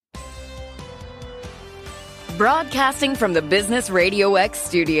Broadcasting from the Business Radio X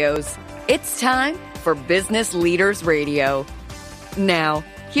studios, it's time for Business Leaders Radio. Now,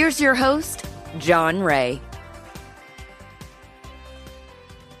 here's your host, John Ray.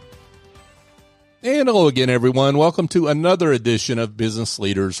 And hello again, everyone. Welcome to another edition of Business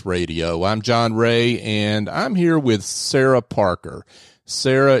Leaders Radio. I'm John Ray, and I'm here with Sarah Parker.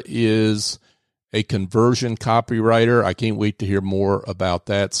 Sarah is a conversion copywriter. I can't wait to hear more about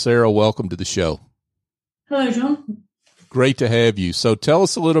that. Sarah, welcome to the show. Hello, John. Great to have you. So tell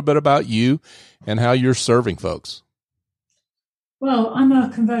us a little bit about you and how you're serving folks. Well, I'm a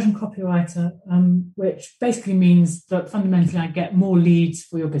conversion copywriter, which basically means that fundamentally I get more leads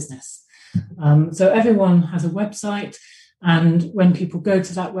for your business. So everyone has a website, and when people go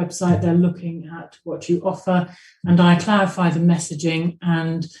to that website, they're looking at what you offer, and I clarify the messaging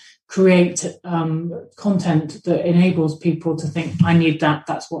and create content that enables people to think, I need that,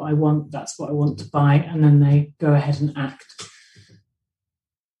 that's what I want to buy, and then they go ahead and act.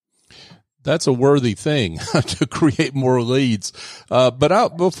 That's a worthy thing to create more leads.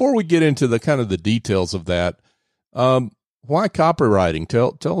 But before we get into the kind of the details of that, why copywriting?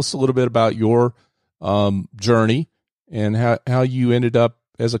 Tell us a little bit about your journey and how you ended up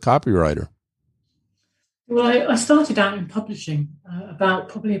as a copywriter. Well, I started out in publishing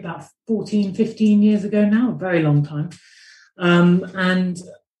probably about 14, 15 years ago now, a very long time. And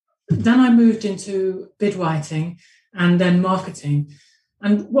then I moved into bid writing and then marketing.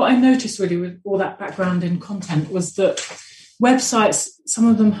 And what I noticed really with all that background in content was that websites, some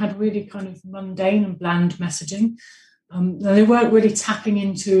of them had really kind of mundane and bland messaging. They weren't really tapping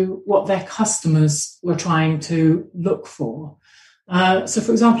into what their customers were trying to look for. So,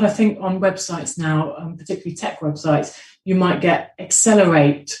 for example, I think on websites now, particularly tech websites, you might get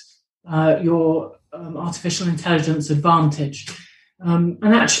accelerate your artificial intelligence advantage. And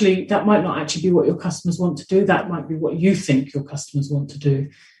actually, that might not actually be what your customers want to do. That might be what you think your customers want to do.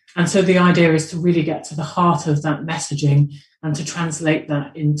 And so the idea is to really get to the heart of that messaging and to translate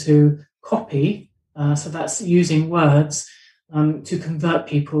that into copy. So that's using words to convert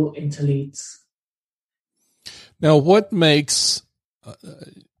people into leads. Now, what makes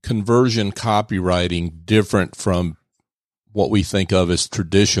conversion copywriting different from what we think of as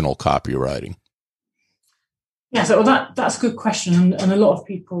traditional copywriting? Yeah, so that's a good question. And a lot of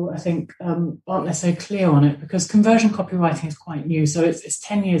people, I think, aren't necessarily clear on it because conversion copywriting is quite new. So it's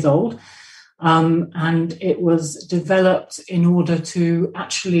 10 years old. And it was developed in order to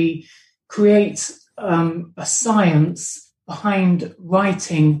actually create a science behind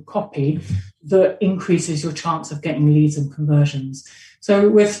writing copy that increases your chance of getting leads and conversions. So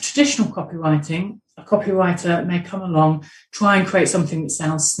with traditional copywriting, a copywriter may come along, try and create something that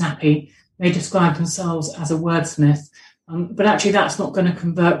sounds snappy, may describe themselves as a wordsmith, but actually that's not going to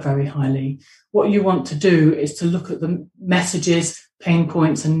convert very highly. What you want to do is to look at the messages, pain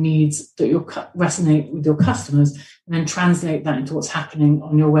points and needs that resonate with your customers and then translate that into what's happening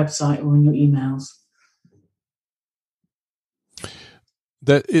on your website or in your emails.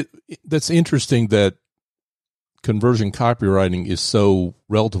 That's interesting that conversion copywriting is so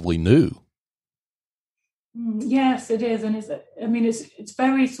relatively new. Yes, it is. And it's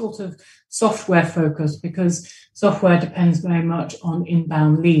very sort of software focused because software depends very much on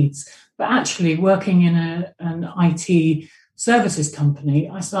inbound leads. But actually working in an IT services company,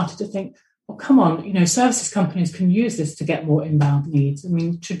 I started to think, well, come on, services companies can use this to get more inbound leads. I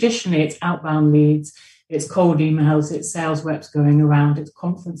mean, traditionally it's outbound leads, it's cold emails, it's sales reps going around, it's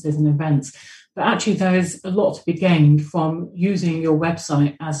conferences and events. But actually there is a lot to be gained from using your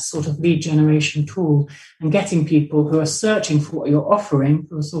website as a sort of lead generation tool and getting people who are searching for what you're offering,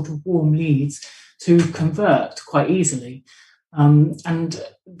 who are sort of warm leads, to convert quite easily. And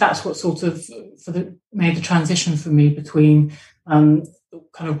that's what sort of made the transition for me between kind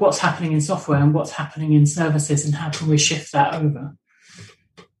of what's happening in software and what's happening in services and how can we shift that over.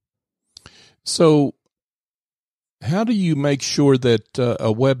 So how do you make sure that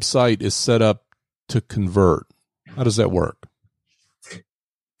a website is set up to convert? How does that work?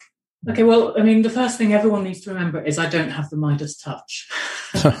 Okay, well, the first thing everyone needs to remember is I don't have the Midas touch.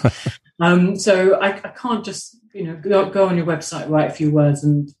 So I can't just, go on your website, write a few words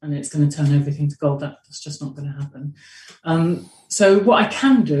and it's going to turn everything to gold. That's just not going to happen. So what I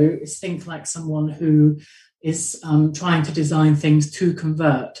can do is think like someone who is trying to design things to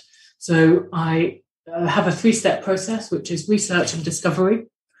convert. So I have a 3-step process, which is research and discovery,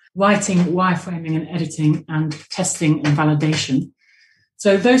 writing, wireframing and editing, and testing and validation.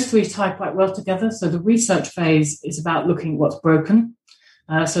 So those three tie quite well together. So the research phase is about looking at what's broken.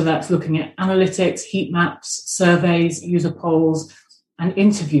 So that's looking at analytics, heat maps, surveys, user polls, and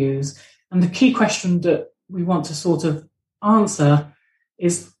interviews. And the key question that we want to sort of answer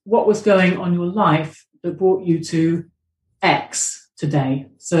is what was going on in your life that brought you to X today.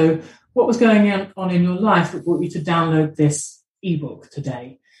 So what was going on in your life that brought you to download this ebook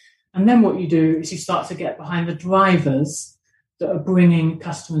today? And then what you do is you start to get behind the drivers that are bringing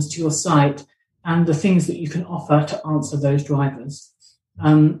customers to your site and the things that you can offer to answer those drivers.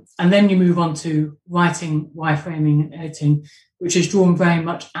 And then you move on to writing, wireframing, and editing, which is drawn very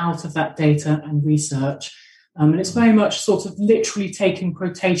much out of that data and research. And it's very much sort of literally taking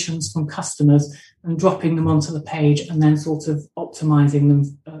quotations from customers and dropping them onto the page and then sort of optimizing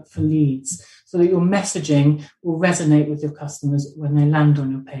them for leads so that your messaging will resonate with your customers when they land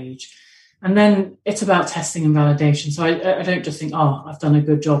on your page. And then it's about testing and validation. So I don't just think, oh, I've done a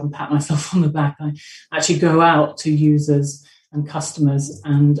good job and pat myself on the back. I actually go out to users and customers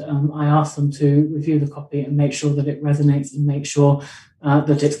and I ask them to review the copy and make sure that it resonates and make sure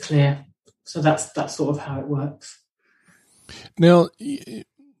that it's clear. So that's sort of how it works. Now,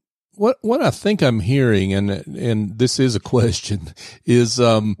 what I think I'm hearing, and this is a question, is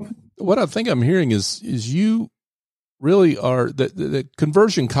what I think I'm hearing is you really are that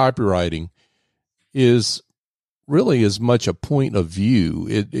conversion copywriting is really as much a point of view.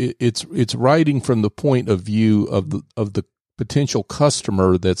 It's writing from the point of view of the potential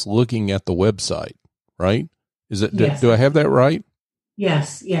customer that's looking at the website, right? Is it? Yes. Do I have that right?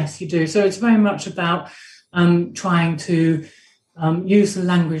 Yes, you do. So it's very much about trying to use the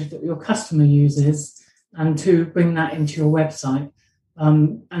language that your customer uses and to bring that into your website.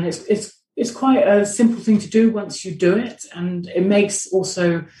 And it's quite a simple thing to do once you do it, and it makes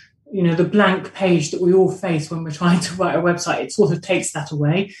also, the blank page that we all face when we're trying to write a website. It sort of takes that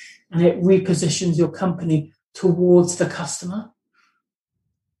away, and it repositions your company towards the customer.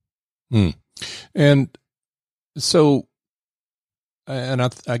 And so. And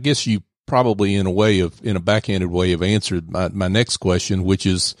I guess you probably, in a backhanded way, have answered my next question, which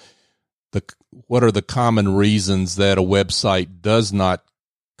is what are the common reasons that a website does not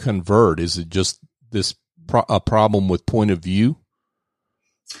convert? Is it just a problem with point of view?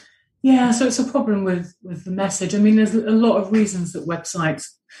 Yeah, so it's a problem with the message. I mean, there's a lot of reasons that websites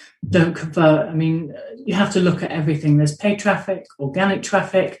don't convert. I mean, you have to look at everything. There's paid traffic, organic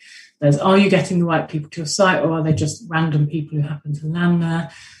traffic. Are you getting the right people to your site, or are they just random people who happen to land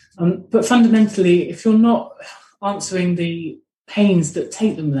there? But fundamentally, if you're not answering the pains that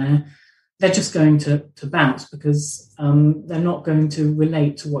take them there, they're just going to bounce because they're not going to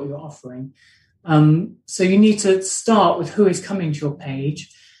relate to what you're offering. So you need to start with who is coming to your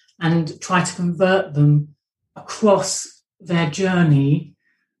page and try to convert them across their journey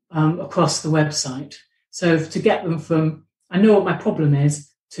across the website. So to get them from, I know what my problem is,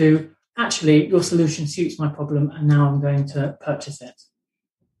 to actually your solution suits my problem and now I'm going to purchase it.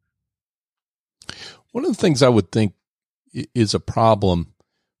 One of the things I would think is a problem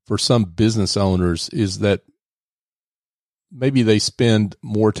for some business owners is that maybe they spend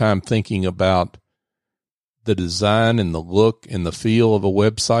more time thinking about the design and the look and the feel of a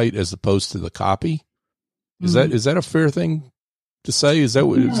website as opposed to the copy. Is that a fair thing to say? Is that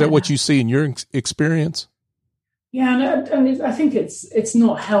what you see in your experience? Yeah, and I think it's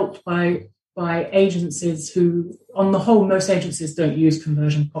not helped by agencies who, on the whole, most agencies don't use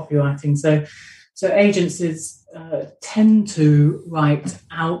conversion copywriting. So agencies tend to write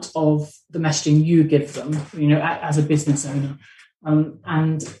out of the messaging you give them, as a business owner.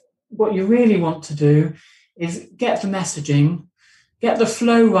 And what you really want to do is get the messaging, get the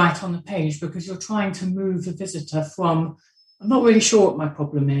flow right on the page, because you're trying to move the visitor from, I'm not really sure what my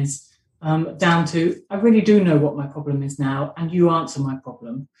problem is, down to, I really do know what my problem is now, and you answer my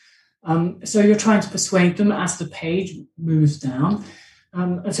problem. So you're trying to persuade them as the page moves down.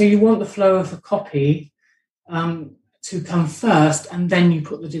 And so you want the flow of the copy to come first, and then you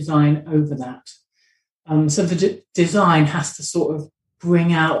put the design over that. So the design has to sort of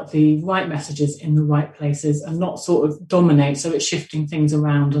bring out the right messages in the right places and not sort of dominate. So it's shifting things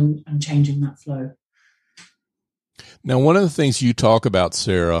around and changing that flow. Now, one of the things you talk about,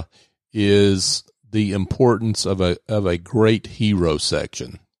 Sarah, is the importance of a great hero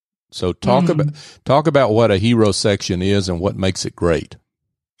section. So talk about what a hero section is and what makes it great.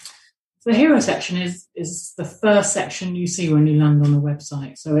 The hero section is the first section you see when you land on a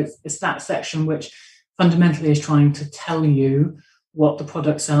website. So it's that section which fundamentally is trying to tell you what the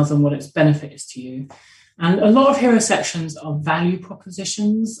product sells and what its benefit is to you. And a lot of hero sections are value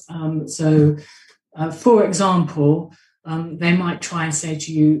propositions. For example, they might try and say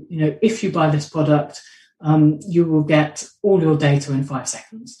to you, if you buy this product, you will get all your data in 5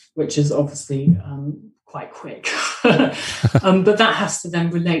 seconds, which is obviously quite quick. But that has to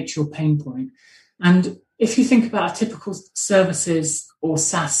then relate to your pain point. And if you think about a typical services or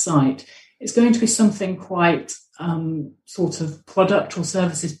SaaS site, it's going to be something quite sort of product or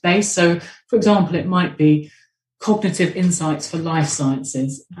services based. So, for example, it might be cognitive insights for life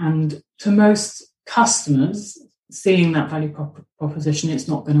sciences. And to most customers, seeing that value proposition, it's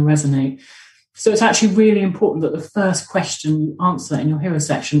not going to resonate. So it's actually really important that the first question you answer in your hero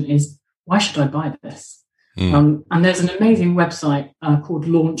section is, why should I buy this? And there's an amazing website called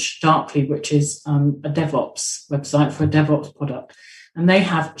Launch Darkly, which is a DevOps website for a DevOps product. And they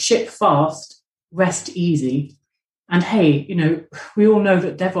have ship fast, rest easy. And hey, we all know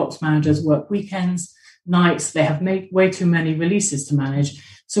that DevOps managers work weekends, nights. They have way too many releases to manage.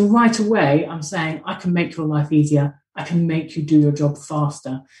 So right away, I'm saying I can make your life easier. I can make you do your job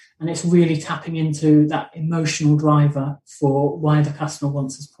faster. And it's really tapping into that emotional driver for why the customer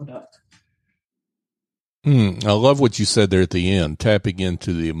wants this product. I love what you said there at the end, tapping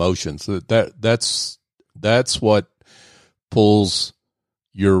into the emotions. That's what pulls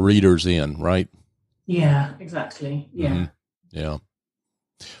your readers in, right? Yeah, exactly. Yeah. Mm-hmm. Yeah.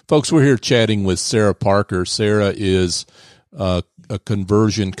 Folks, we're here chatting with Sarah Parker. Sarah is a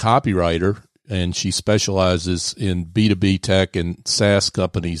conversion copywriter, and she specializes in B2B tech and SaaS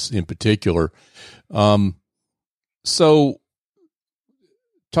companies in particular. So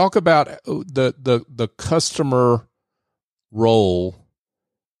talk about the customer role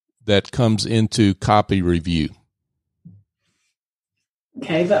that comes into copy review.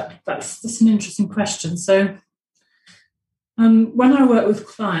 Okay, that's an interesting question. So when I work with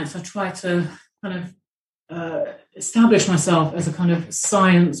clients, I try to kind of establish myself as a kind of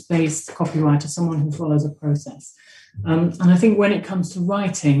science-based copywriter, someone who follows a process. And I think when it comes to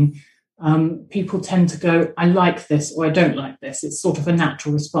writing, people tend to go, I like this or I don't like this. It's sort of a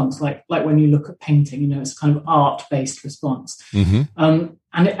natural response, like when you look at painting, it's a kind of art-based response. Mm-hmm.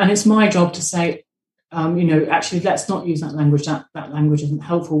 And it's my job to say, actually, let's not use that language. That language isn't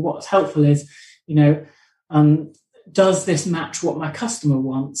helpful. What's helpful is, does this match what my customer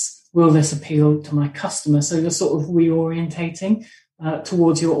wants? Will this appeal to my customer? So you're sort of reorientating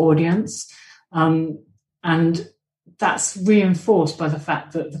towards your audience. And that's reinforced by the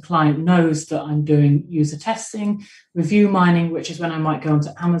fact that the client knows that I'm doing user testing, review mining, which is when I might go onto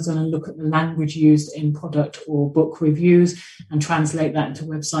Amazon and look at the language used in product or book reviews and translate that into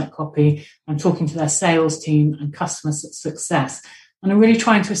website copy. I'm talking to their sales team and customer success. And I'm really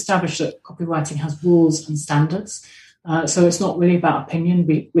trying to establish that copywriting has rules and standards. So it's not really about opinion.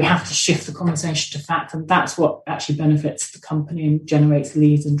 We have to shift the conversation to fact, and that's what actually benefits the company and generates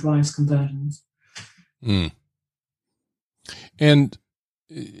leads and drives conversions. Mm. And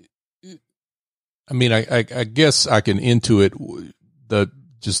I mean, I guess I can intuit the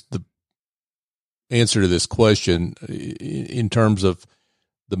answer to this question in terms of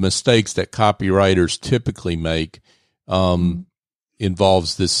the mistakes that copywriters typically make.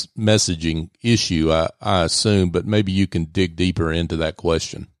 Involves this messaging issue, I assume, but maybe you can dig deeper into that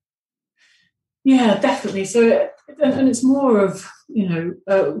question. Yeah, definitely. So, and it's more of,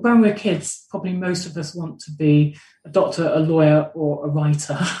 when we're kids, probably most of us want to be a doctor, a lawyer, or a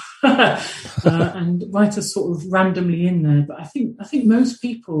writer. And writers sort of randomly in there. But I think most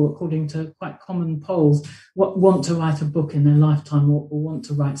people, according to quite common polls, want to write a book in their lifetime or want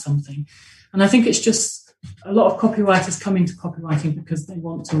to write something. And I think it's just a lot of copywriters come into copywriting because they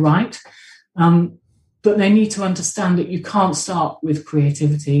want to write. But they need to understand that you can't start with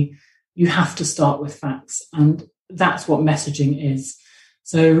creativity. You have to start with facts. And that's what messaging is.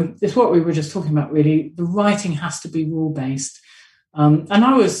 So it's what we were just talking about, really. The writing has to be rule-based. And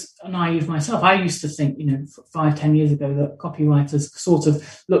I was naive myself. I used to think, 5-10 years ago, that copywriters sort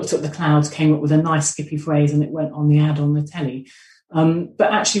of looked at the clouds, came up with a nice skippy phrase, and it went on the ad on the telly.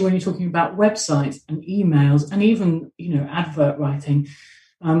 But actually, when you're talking about websites and emails and even, advert writing,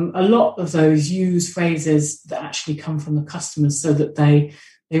 a lot of those use phrases that actually come from the customers so that they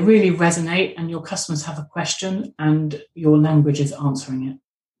really resonate and your customers have a question and your language is answering it.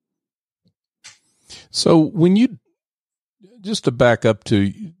 So when you, just to back up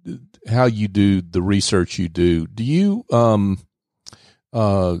to how you do the research you do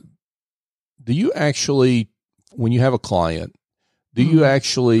you actually, when you have a client, do you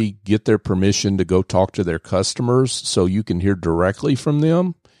actually get their permission to go talk to their customers so you can hear directly from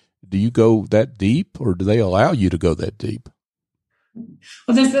them? Do you go that deep, or do they allow you to go that deep?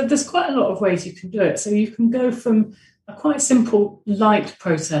 Well, there's quite a lot of ways you can do it. So you can go from a quite simple, light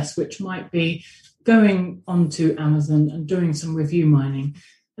process, which might be going onto Amazon and doing some review mining.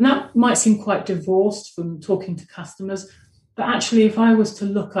 And that might seem quite divorced from talking to customers. But actually, if I was to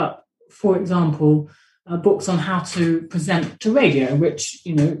look up, for example, books on how to present to radio, which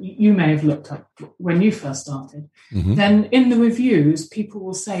you may have looked up when you first started. Mm-hmm. Then in the reviews, people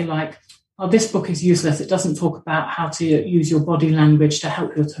will say like, "Oh, this book is useless. It doesn't talk about how to use your body language to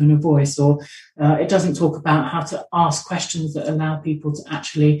help your tone of voice, or it doesn't talk about how to ask questions that allow people to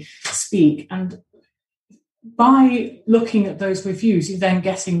actually speak." And by looking at those reviews, you're then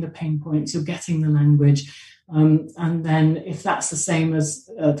getting the pain points, you're getting the language. And then if that's the same as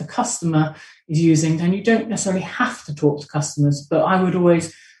the customer is using, then you don't necessarily have to talk to customers. But I would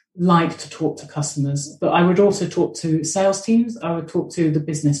always like to talk to customers. But I would also talk to sales teams. I would talk to the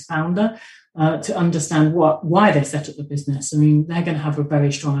business founder to understand why they set up the business. I mean, they're going to have a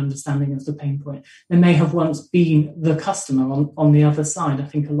very strong understanding of the pain point. They may have once been the customer on the other side. I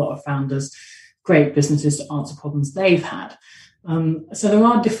think a lot of founders create businesses to answer problems they've had. So there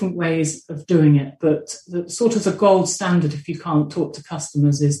are different ways of doing it, but the gold standard, if you can't talk to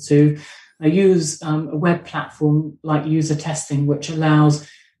customers, is to use a web platform like user testing, which allows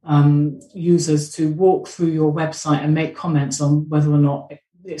users to walk through your website and make comments on whether or not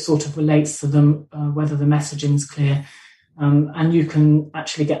it sort of relates to them, whether the messaging is clear. And you can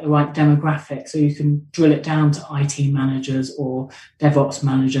actually get the right demographic. So you can drill it down to IT managers or DevOps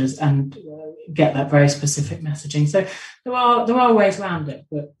managers and get that very specific messaging. So there are ways around it,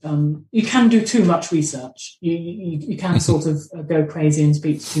 but you can do too much research. You can sort of go crazy and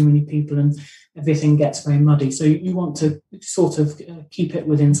speak to too many people, and everything gets very muddy. So you want to sort of keep it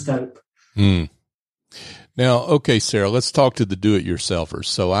within scope. Mm. Now, okay, Sarah, let's talk to the do-it-yourselfers.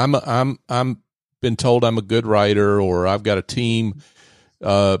 So I'm been told I'm a good writer, or I've got a team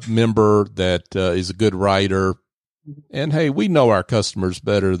member that is a good writer. And hey, we know our customers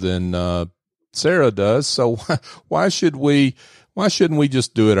better than Sarah does. So why shouldn't we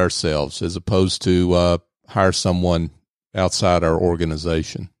just do it ourselves as opposed to hire someone outside our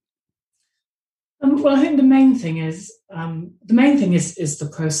organization? Well, I think the main thing is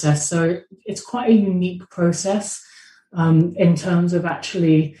the process. So it's quite a unique process in terms of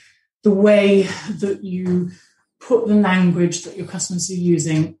actually the way that you put the language that your customers are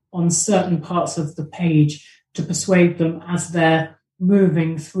using on certain parts of the page to persuade them as they're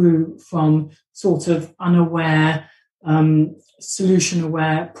moving through from sort of unaware, solution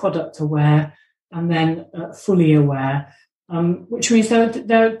aware, product aware, and then fully aware, which means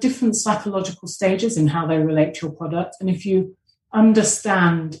there are different psychological stages in how they relate to your product. And if you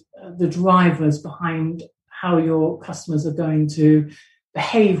understand the drivers behind how your customers are going to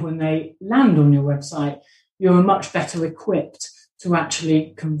behave when they land on your website, you're much better equipped to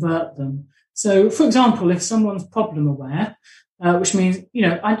actually convert them. So, for example, if someone's problem aware, which means,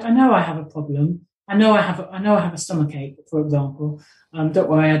 I know I have a problem. I know I have a stomachache, for example. Don't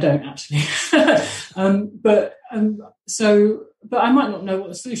worry, I don't actually. But I might not know what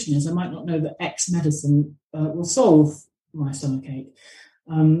the solution is. I might not know that X medicine will solve my stomachache.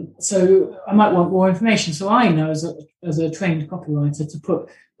 So I might want more information. So I know as a trained copywriter to put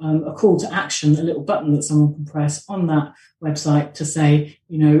a call to action, a little button that someone can press on that website to say,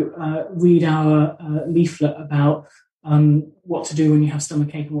 read our leaflet about what to do when you have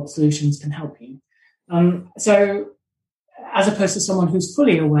stomachache and what solutions can help you. So as opposed to someone who's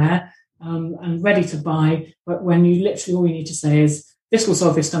fully aware and ready to buy, but when you literally all you need to say is, this will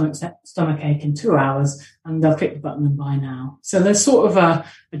solve your stomachache in 2 hours, and they'll click the button and buy now. So there's sort of a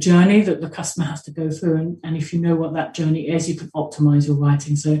journey that the customer has to go through, and if you know what that journey is, you can optimize your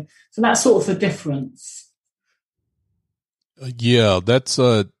writing. So that's sort of the difference. Yeah, that's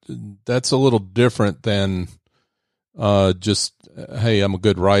a little different than just, hey, I'm a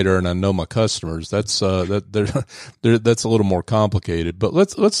good writer and I know my customers. That's that's a little more complicated. But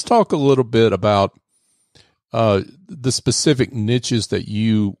let's talk a little bit about the specific niches that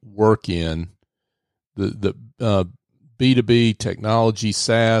you work in, the B2B technology,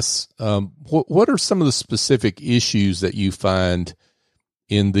 SaaS. What are some of the specific issues that you find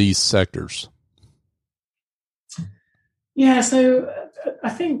in these sectors? Yeah, so I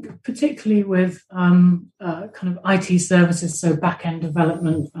think particularly with kind of IT services, so back-end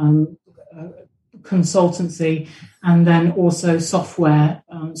development, consultancy, and then also software,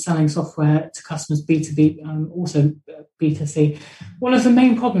 selling software to customers, B2B, also B2C. One of the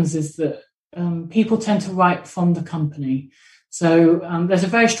main problems is that people tend to write from the company. So there's a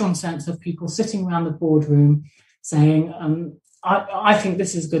very strong sense of people sitting around the boardroom saying, I think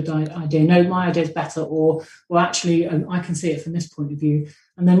this is a good idea. No, my idea is better, or actually, I can see it from this point of view.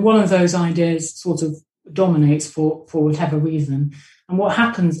 And then one of those ideas sort of dominates for whatever reason. And what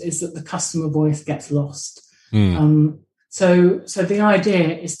happens is that the customer voice gets lost. So the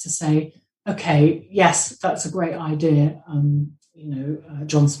idea is to say, okay, yes, that's a great idea,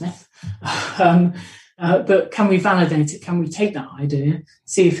 John Smith. But can we validate it? Can we take that idea,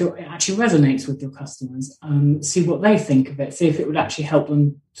 see if it actually resonates with your customers, see what they think of it, see if it would actually help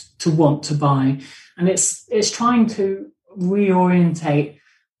them to want to buy? And it's trying to reorientate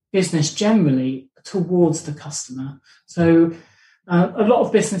business generally towards the customer. So a lot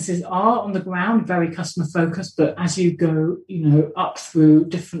of businesses are on the ground very customer focused, but as you go, up through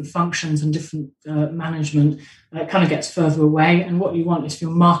different functions and different management, it kind of gets further away. And what you want is for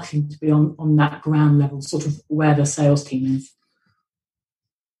your marketing to be on that ground level, sort of where the sales team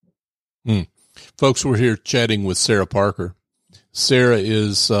is. Folks, we're here chatting with Sarah Parker. Sarah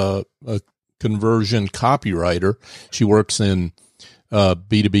is a conversion copywriter. She works in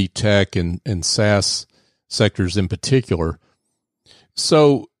B2B tech and SaaS sectors in particular.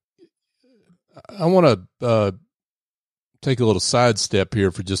 So I want to take a little sidestep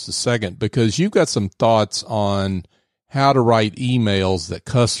here for just a second, because you've got some thoughts on how to write emails that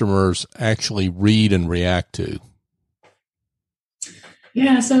customers actually read and react to.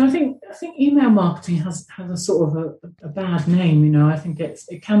 Yeah, so I think email marketing has a sort of a bad name. I think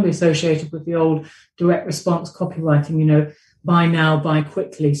it can be associated with the old direct response copywriting, buy now, buy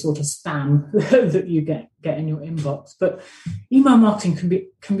quickly sort of spam that you get in your inbox. But email marketing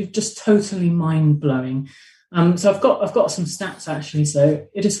can be just totally mind blowing. So I've got some stats actually. So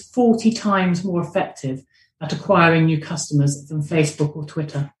it is 40 times more effective at acquiring new customers than Facebook or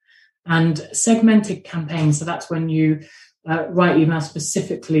Twitter. And segmented campaigns, so that's when you write email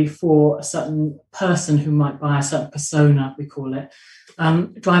specifically for a certain person who might buy, a certain persona, we call it,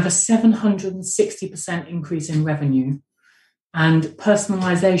 drive a 760% increase in revenue. And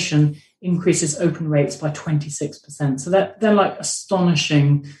personalization increases open rates by 26%. So they're like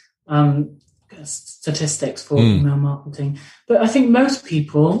astonishing statistics for email marketing. But I think most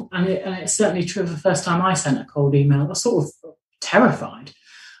people, and it's certainly true of the first time I sent a cold email, are sort of terrified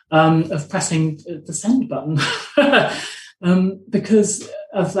of pressing the send button because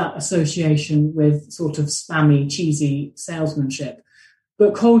of that association with sort of spammy, cheesy salesmanship.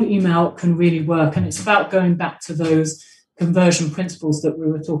 But cold email can really work. And it's about going back to those conversion principles that we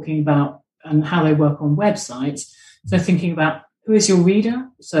were talking about and how they work on websites. So thinking about who is your reader?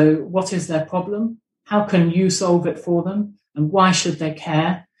 So what is their problem? How can you solve it for them? And why should they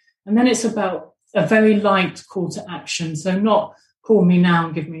care? And then it's about a very light call to action. So not call me now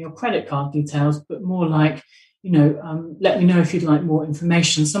and give me your credit card details, but more like, let me know if you'd like more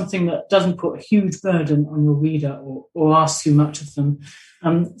information, something that doesn't put a huge burden on your reader or ask too much of them.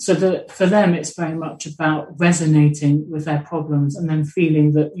 So that for them, it's very much about resonating with their problems and then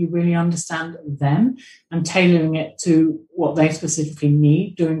feeling that you really understand them and tailoring it to what they specifically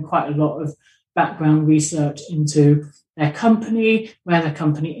need, doing quite a lot of background research into their company, where their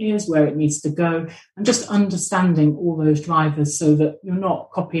company is, where it needs to go, and just understanding all those drivers so that you're not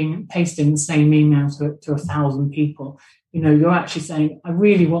copying and pasting the same email to 1,000 people. You're actually saying, I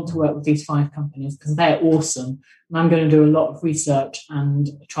really want to work with these 5 companies because they're awesome. And I'm going to do a lot of research and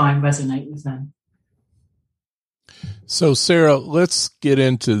try and resonate with them. So, Sarah, let's get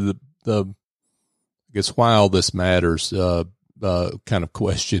into the I guess, why all this matters kind of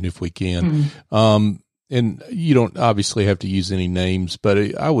question, if we can. And you don't obviously have to use any names,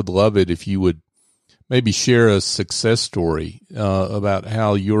 but I would love it if you would maybe share a success story about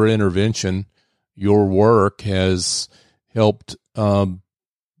how your intervention, your work has helped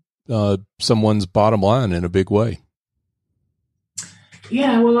someone's bottom line in a big way.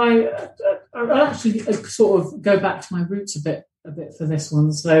 Yeah, well, I actually sort of go back to my roots a bit for this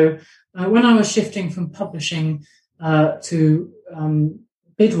one. So when I was shifting from publishing to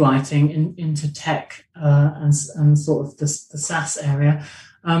bid writing into tech and sort of the SaaS area,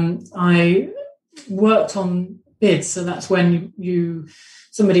 I worked on bids. So that's when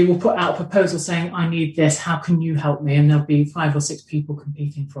somebody will put out a proposal saying, I need this, how can you help me? And there'll be 5 or 6 people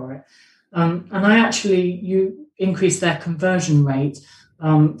competing for it. And I actually increased their conversion rate by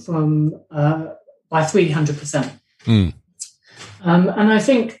 300%. And I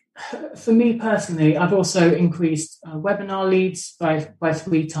think for me personally, I've also increased webinar leads by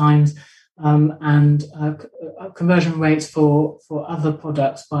 3 times and conversion rates for other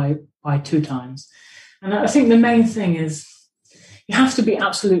products by 2 times. And I think the main thing is you have to be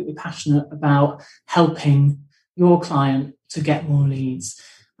absolutely passionate about helping your client to get more leads.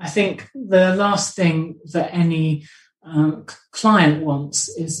 I think the last thing that any client wants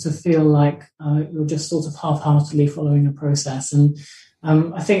is to feel like you're just sort of half-heartedly following a process. And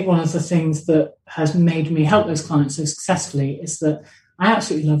I think one of the things that has made me help those clients so successfully is that I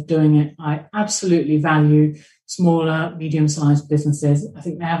absolutely love doing it. I absolutely value smaller, medium-sized businesses. I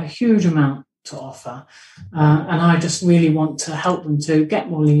think they have a huge amount to offer. And I just really want to help them to get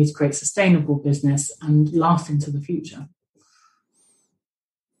more leads, create sustainable business and last into the future.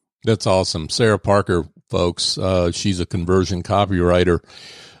 That's awesome. Sarah Parker, folks, she's a conversion copywriter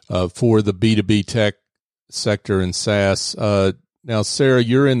for the B2B tech sector in SaaS. Now, Sarah,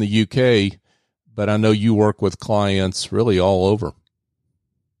 you're in the UK, but I know you work with clients really all over.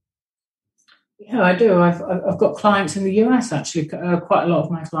 Yeah, I do. I've got clients in the US, actually. Quite a lot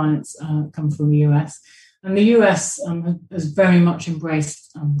of my clients come from the US. And the US has very much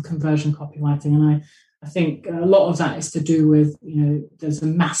embraced conversion copywriting. And I think a lot of that is to do with, there's a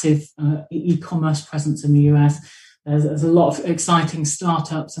massive e-commerce presence in the US. There's a lot of exciting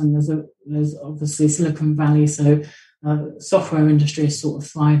startups, and there's obviously Silicon Valley. So software industry is sort of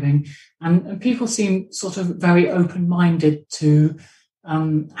thriving. And people seem sort of very open-minded to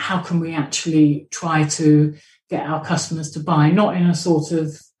how can we actually try to get our customers to buy, not in a sort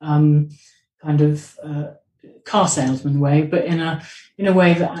of car salesman way, but in a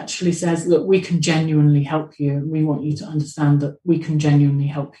way that actually says, look, we can genuinely help you. And we want you to understand that we can genuinely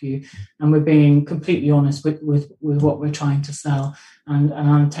help you. And we're being completely honest with what we're trying to sell, and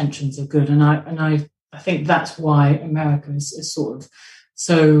our intentions are good. And I think that's why America is sort of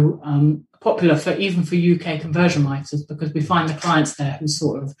so popular even for UK conversion writers, because we find the clients there who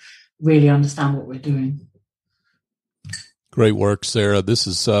sort of really understand what we're doing. Great work, Sarah. This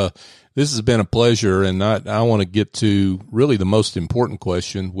has been a pleasure, and I want to get to really the most important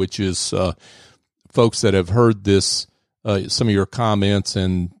question, which is folks that have heard this, some of your comments,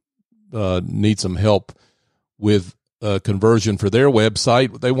 and need some help with conversion for their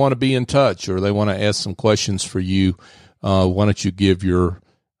website. They want to be in touch, or they want to ask some questions for you. Why don't you give your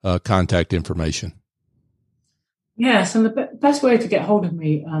contact information? Yes, and the best way to get hold of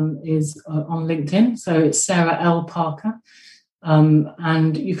me is on LinkedIn. So it's Sarah L. Parker.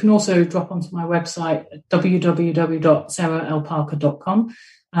 And you can also drop onto my website, www.sarahlparker.com.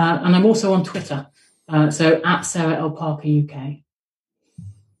 And I'm also on Twitter, so at Sarah L. Parker UK.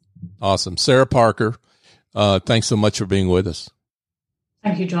 Awesome. Sarah Parker, thanks so much for being with us.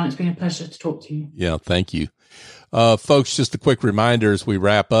 Thank you, John. It's been a pleasure to talk to you. Yeah, thank you. Folks, just a quick reminder as we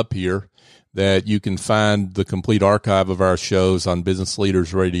wrap up here that you can find the complete archive of our shows on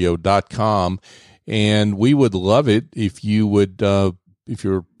businessleadersradio.com. And we would love it if you would, if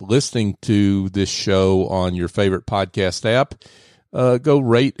you're listening to this show on your favorite podcast app, go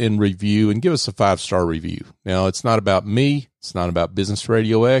rate and review and give us a 5-star review. Now, it's not about me. It's not about Business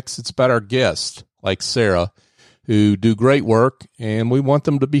Radio X. It's about our guests like Sarah, who do great work, and we want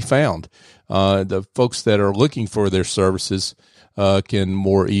them to be found. The folks that are looking for their services can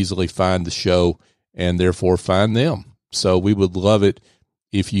more easily find the show and therefore find them. So we would love it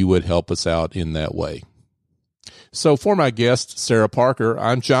if you would help us out in that way. So for my guest, Sarah Parker,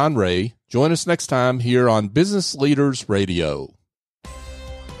 I'm John Ray. Join us next time here on Business Leaders Radio.